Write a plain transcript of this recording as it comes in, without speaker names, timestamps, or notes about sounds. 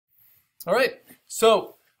All right,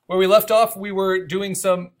 so where we left off, we were doing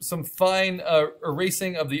some fine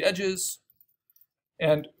erasing of the edges.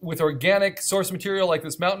 And with organic source material like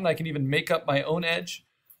this mountain, I can even make up my own edge.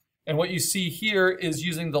 And what you see here is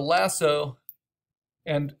using the lasso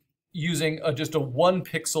and using just a 1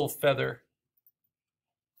 pixel feather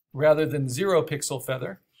rather than 0 pixel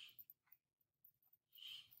feather.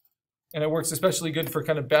 And it works especially good for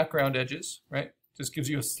kind of background edges, right? Just gives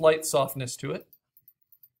you a slight softness to it.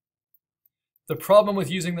 The problem with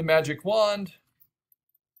using the magic wand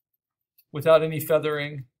without any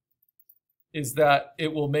feathering is that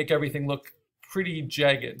it will make everything look pretty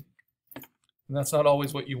jagged. And that's not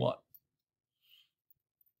always what you want.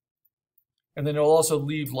 And then it'll also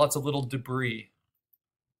leave lots of little debris.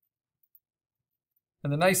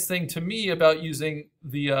 And the nice thing to me about using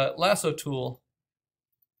the lasso tool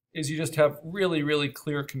is you just have really, really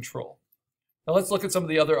clear control. Now let's look at some of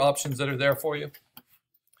the other options that are there for you.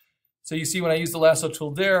 So you see when I use the lasso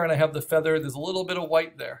tool there and I have the feather, there's a little bit of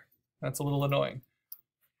white there. That's a little annoying.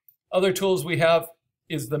 Other tools we have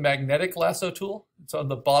is the magnetic lasso tool. It's on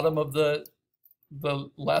the bottom of the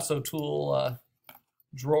lasso tool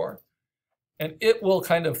drawer. And it will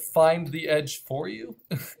kind of find the edge for you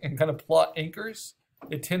and kind of plot anchors.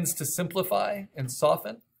 It tends to simplify and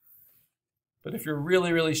soften. But if you're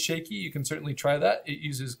really, really shaky, you can certainly try that. It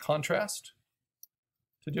uses contrast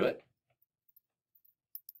to do it.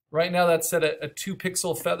 Right now that's set at a 2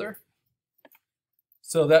 pixel feather.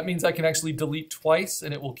 So that means I can actually delete twice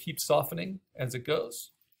and it will keep softening as it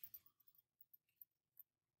goes.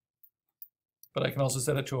 But I can also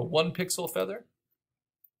set it to a 1 pixel feather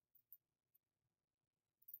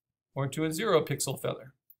or to a 0 pixel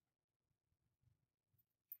feather.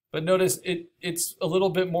 But notice it's a little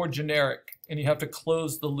bit more generic and you have to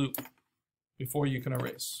close the loop before you can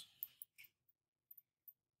erase.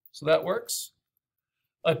 So that works.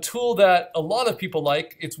 A tool that a lot of people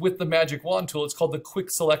like, it's with the magic wand tool, it's called the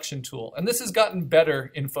quick selection tool. And this has gotten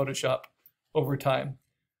better in Photoshop over time.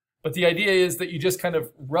 But the idea is that you just kind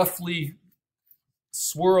of roughly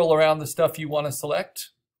swirl around the stuff you want to select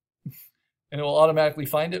and it will automatically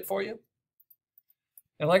find it for you.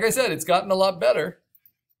 And like I said, it's gotten a lot better.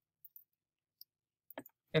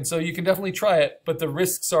 And so you can definitely try it, but the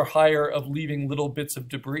risks are higher of leaving little bits of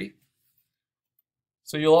debris.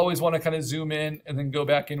 So you'll always want to kind of zoom in and then go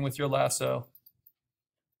back in with your lasso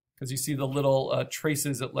because you see the little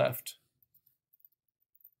traces it left.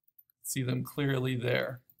 See them clearly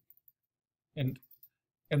there. And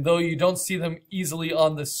though you don't see them easily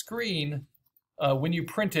on the screen, when you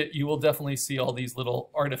print it, you will definitely see all these little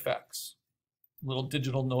artifacts, little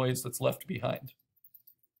digital noise that's left behind.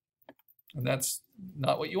 And that's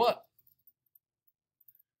not what you want.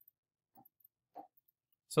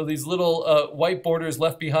 So these little white borders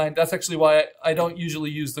left behind, that's actually why I don't usually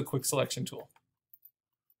use the quick selection tool.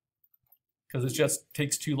 Because it just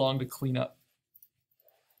takes too long to clean up.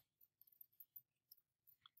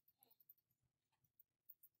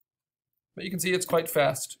 But you can see it's quite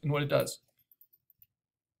fast in what it does.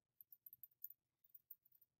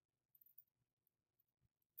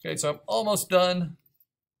 Okay, so I'm almost done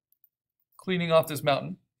cleaning off this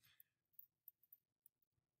mountain.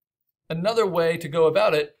 Another way to go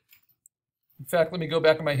about it, in fact, let me go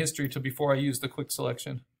back in my history to before I use the quick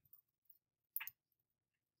selection.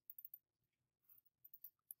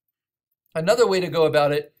 Another way to go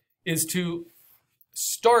about it is to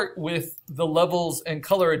start with the levels and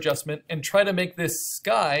color adjustment and try to make this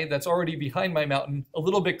sky that's already behind my mountain a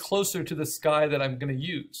little bit closer to the sky that I'm going to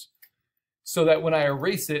use, so that when I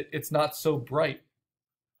erase it, it's not so bright.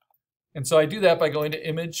 And so I do that by going to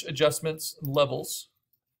Image, Adjustments, Levels.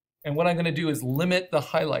 And what I'm going to do is limit the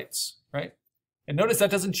highlights, right? And notice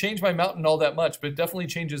that doesn't change my mountain all that much, but it definitely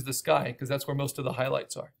changes the sky because that's where most of the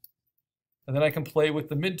highlights are. And then I can play with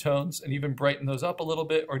the midtones and even brighten those up a little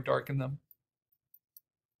bit or darken them.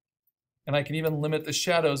 And I can even limit the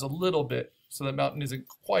shadows a little bit so the mountain isn't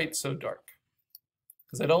quite so dark.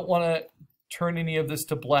 Because I don't want to turn any of this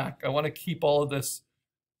to black. I want to keep all of this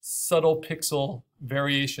subtle pixel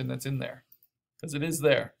variation that's in there. Because it is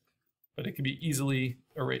there, but it can be easily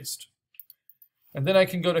erased. And then I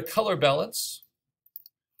can go to color balance,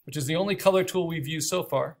 which is the only color tool we've used so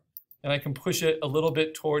far. And I can push it a little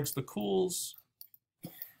bit towards the cools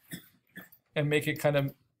and make it kind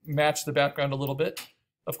of match the background a little bit.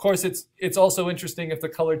 Of course, it's also interesting if the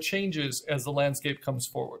color changes as the landscape comes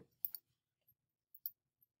forward.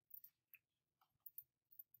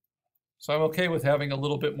 So I'm okay with having a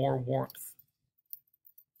little bit more warmth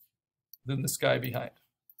than the sky behind.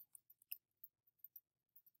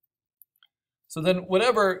 So then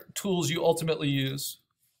whatever tools you ultimately use,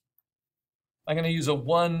 I'm going to use a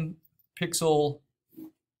 1 pixel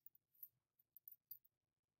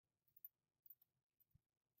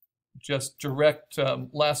just direct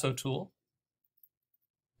lasso tool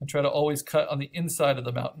and try to always cut on the inside of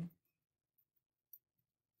the mountain.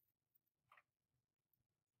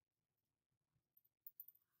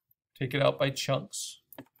 Take it out by chunks.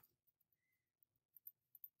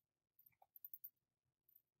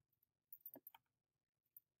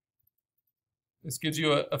 This gives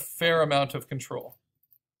you a fair amount of control.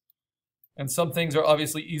 And some things are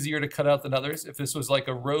obviously easier to cut out than others. If this was like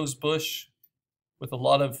a rose bush with a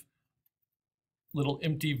lot of little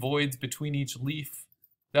empty voids between each leaf,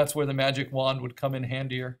 that's where the magic wand would come in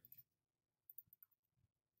handier,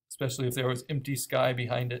 especially if there was empty sky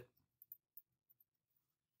behind it.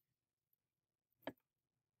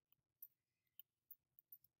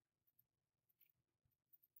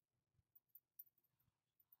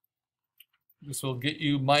 This will get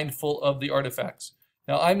you mindful of the artifacts.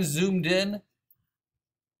 Now I'm zoomed in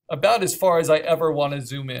about as far as I ever want to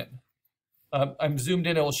zoom in. I'm zoomed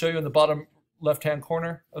in, it will show you in the bottom left-hand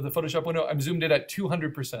corner of the Photoshop window, I'm zoomed in at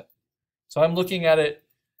 200%. So I'm looking at it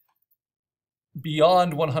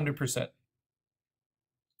beyond 100%.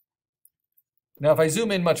 Now if I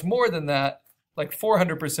zoom in much more than that, like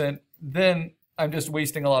 400%, then I'm just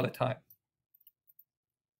wasting a lot of time,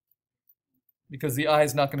 because the eye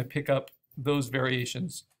is not going to pick up those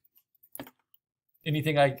variations.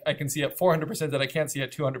 Anything I can see at 400% that I can't see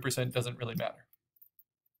at 200% doesn't really matter.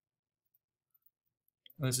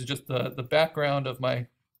 And this is just the background of my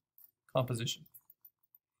composition.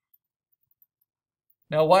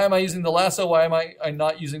 Now, why am I using the lasso? Why am I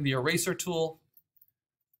not using the eraser tool?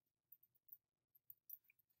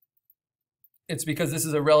 It's because this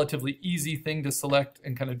is a relatively easy thing to select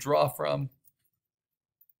and kind of draw from.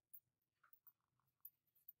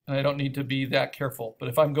 And I don't need to be that careful. But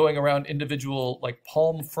if I'm going around individual like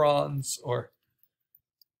palm fronds or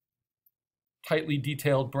tightly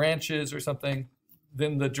detailed branches or something,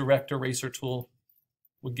 then the direct eraser tool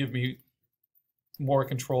would give me more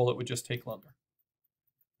control. It would just take longer.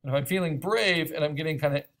 And if I'm feeling brave and I'm getting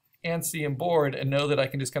kind of antsy and bored and know that I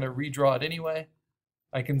can just kind of redraw it anyway,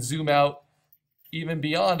 I can zoom out even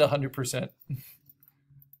beyond 100%.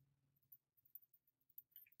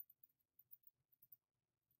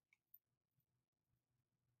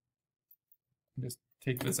 Just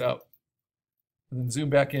take this out and then zoom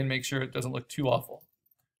back in, make sure it doesn't look too awful.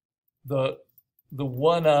 The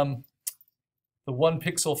one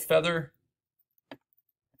pixel feather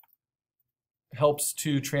helps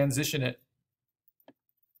to transition it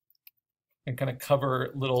and kind of cover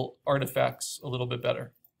little artifacts a little bit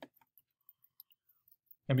better.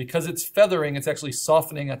 And because it's feathering, it's actually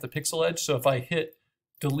softening at the pixel edge. So if I hit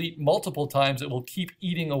delete multiple times, it will keep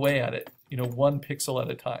eating away at it, one pixel at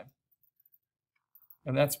a time.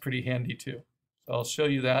 And that's pretty handy too. So I'll show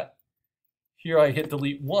you that. Here I hit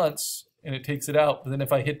delete once and it takes it out. But then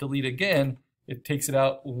if I hit delete again, it takes it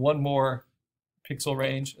out one more pixel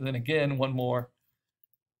range, and then again one more,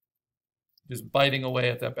 just biting away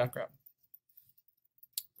at that background.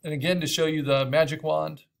 And again, to show you the magic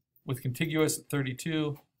wand with contiguous at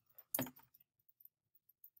 32,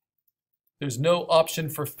 there's no option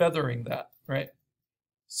for feathering that, right?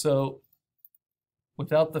 So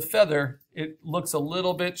without the feather, it looks a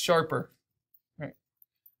little bit sharper, right?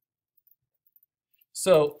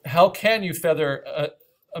 So how can you feather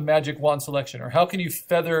a magic wand selection, or how can you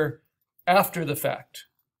feather after the fact?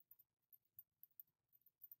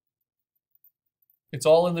 It's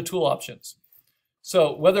all in the tool options.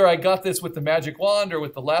 So whether I got this with the magic wand or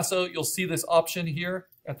with the lasso, you'll see this option here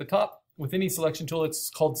at the top. With any selection tool, it's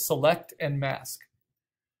called select and mask.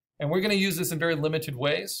 And we're going to use this in very limited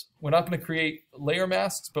ways. We're not going to create layer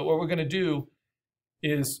masks, but what we're going to do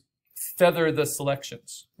is feather the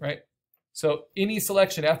selections, right? So any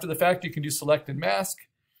selection after the fact, you can do select and mask,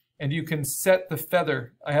 and you can set the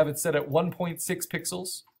feather. I have it set at 1.6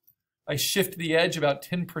 pixels. I shift the edge about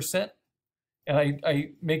 10%, and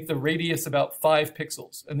I make the radius about 5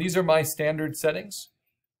 pixels. And these are my standard settings,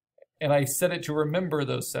 and I set it to remember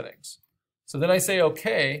those settings. So then I say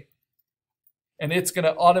OK, and it's going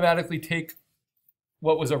to automatically take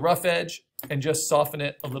what was a rough edge and just soften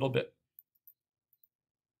it a little bit.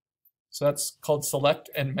 So that's called select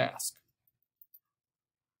and mask.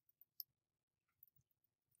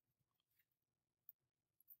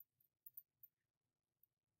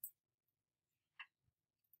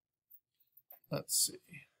 Let's see.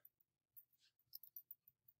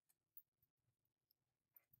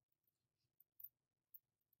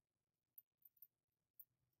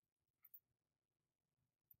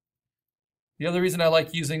 The other reason I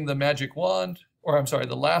like using the magic wand, or I'm sorry,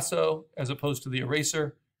 the lasso, as opposed to the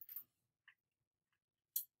eraser,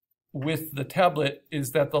 with the tablet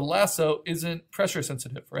is that the lasso isn't pressure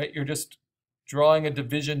sensitive, right? You're just drawing a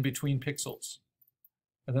division between pixels.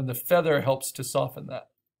 And then the feather helps to soften that.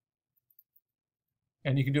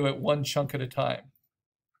 And you can do it one chunk at a time.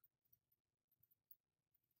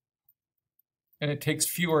 And it takes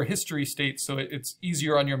fewer history states, so it's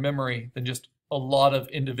easier on your memory than just a lot of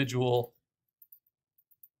individual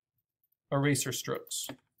eraser strokes.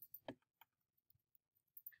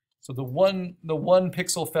 So the one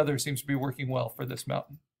pixel feather seems to be working well for this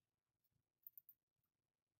mountain.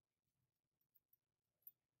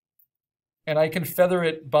 And I can feather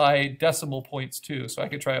it by decimal points too. So I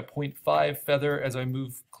could try a 0.5 feather as I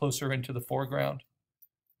move closer into the foreground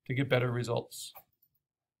to get better results.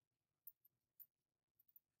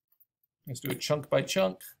 Let's do it chunk by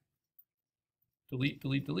chunk. Delete,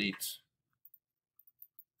 delete, delete.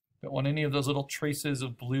 Don't want any of those little traces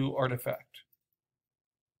of blue artifact,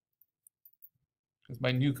 because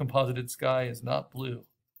my new composited sky is not blue.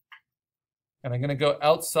 And I'm going to go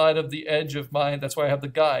outside of the edge of my, that's why I have the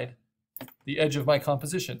guide, the edge of my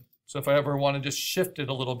composition. So if I ever want to just shift it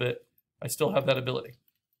a little bit, I still have that ability.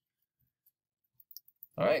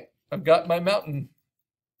 All right, I've got my mountain.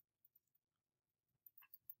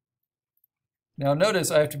 Now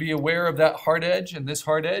notice I have to be aware of that hard edge and this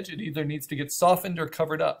hard edge. It either needs to get softened or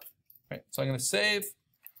covered up. Right, so I'm going to save.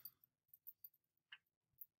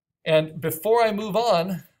 And before I move on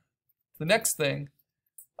to the next thing,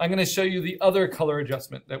 I'm going to show you the other color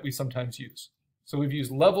adjustment that we sometimes use. So we've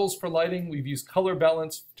used levels for lighting. We've used color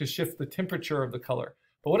balance to shift the temperature of the color.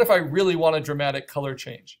 But what if I really want a dramatic color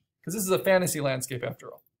change? Because this is a fantasy landscape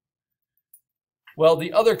after all. Well,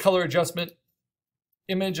 the other color adjustment,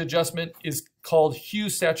 image adjustment, is called hue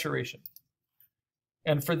saturation.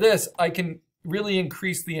 And for this, I can really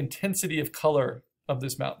increase the intensity of color of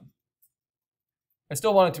this mountain. I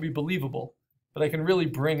still want it to be believable, but I can really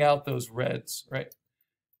bring out those reds, right?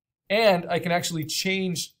 And I can actually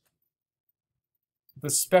change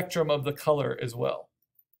the spectrum of the color as well.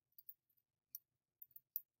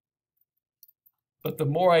 But the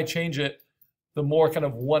more I change it, the more kind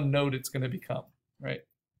of one note it's going to become, right?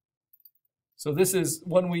 So this is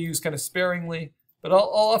one we use kind of sparingly, but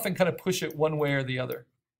I'll often kind of push it one way or the other.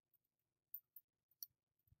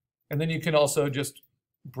 And then you can also just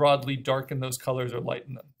broadly darken those colors or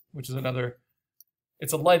lighten them, which is another,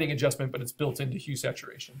 it's a lighting adjustment, but it's built into hue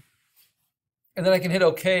saturation. And then I can hit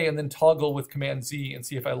OK and then toggle with Command Z and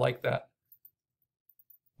see if I like that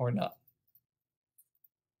or not.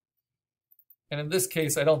 And in this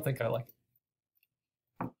case, I don't think I like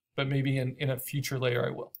it, but maybe in a future layer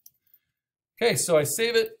I will. Okay, so I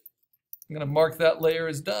save it. I'm going to mark that layer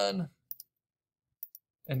as done.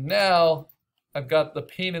 And now I've got the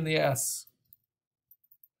pain in the ass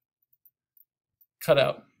cut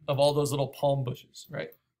out of all those little palm bushes,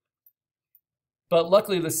 right? But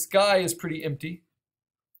luckily the sky is pretty empty.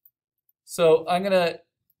 So I'm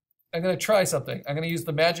gonna try something. I'm gonna use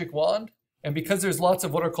the magic wand, and because there's lots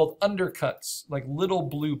of what are called undercuts, like little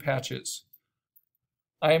blue patches,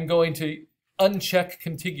 I am going to uncheck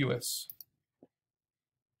contiguous.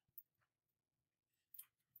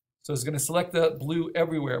 So it's going to select the blue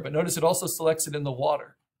everywhere, but notice it also selects it in the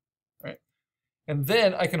water, right? And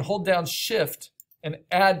then I can hold down Shift and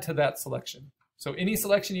add to that selection. So any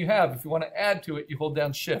selection you have, if you want to add to it, you hold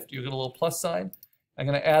down Shift. You get a little plus sign. I'm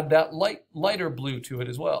going to add that lighter blue to it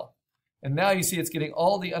as well. And now you see it's getting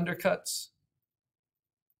all the undercuts.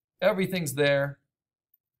 Everything's there.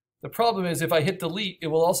 The problem is if I hit delete, it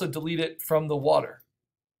will also delete it from the water.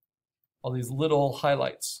 All these little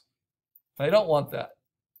highlights. I don't want that.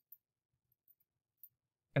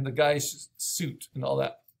 And the guy's suit and all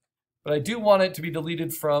that. But I do want it to be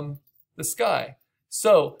deleted from the sky.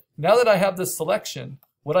 So now that I have this selection,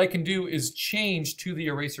 what I can do is change to the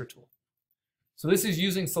eraser tool. So this is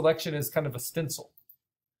using selection as kind of a stencil.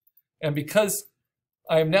 And because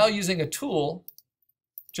I am now using a tool,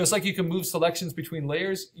 just like you can move selections between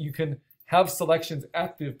layers, you can have selections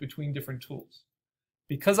active between different tools.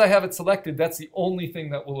 Because I have it selected, that's the only thing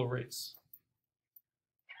that will erase.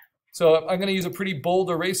 So I'm going to use a pretty bold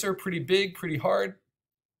eraser, pretty big, pretty hard,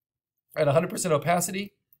 at 100%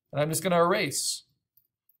 opacity, and I'm just going to erase,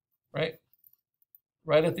 right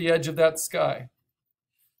at the edge of that sky.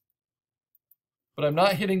 But I'm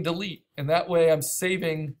not hitting delete, and that way I'm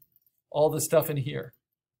saving all the stuff in here.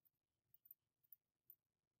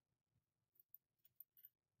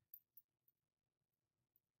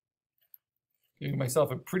 Giving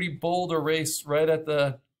myself a pretty bold erase right at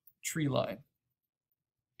the tree line.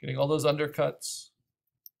 Getting all those undercuts,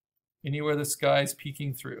 anywhere the sky's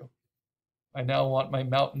peeking through. I now want my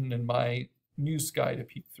mountain and my new sky to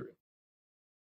peek through.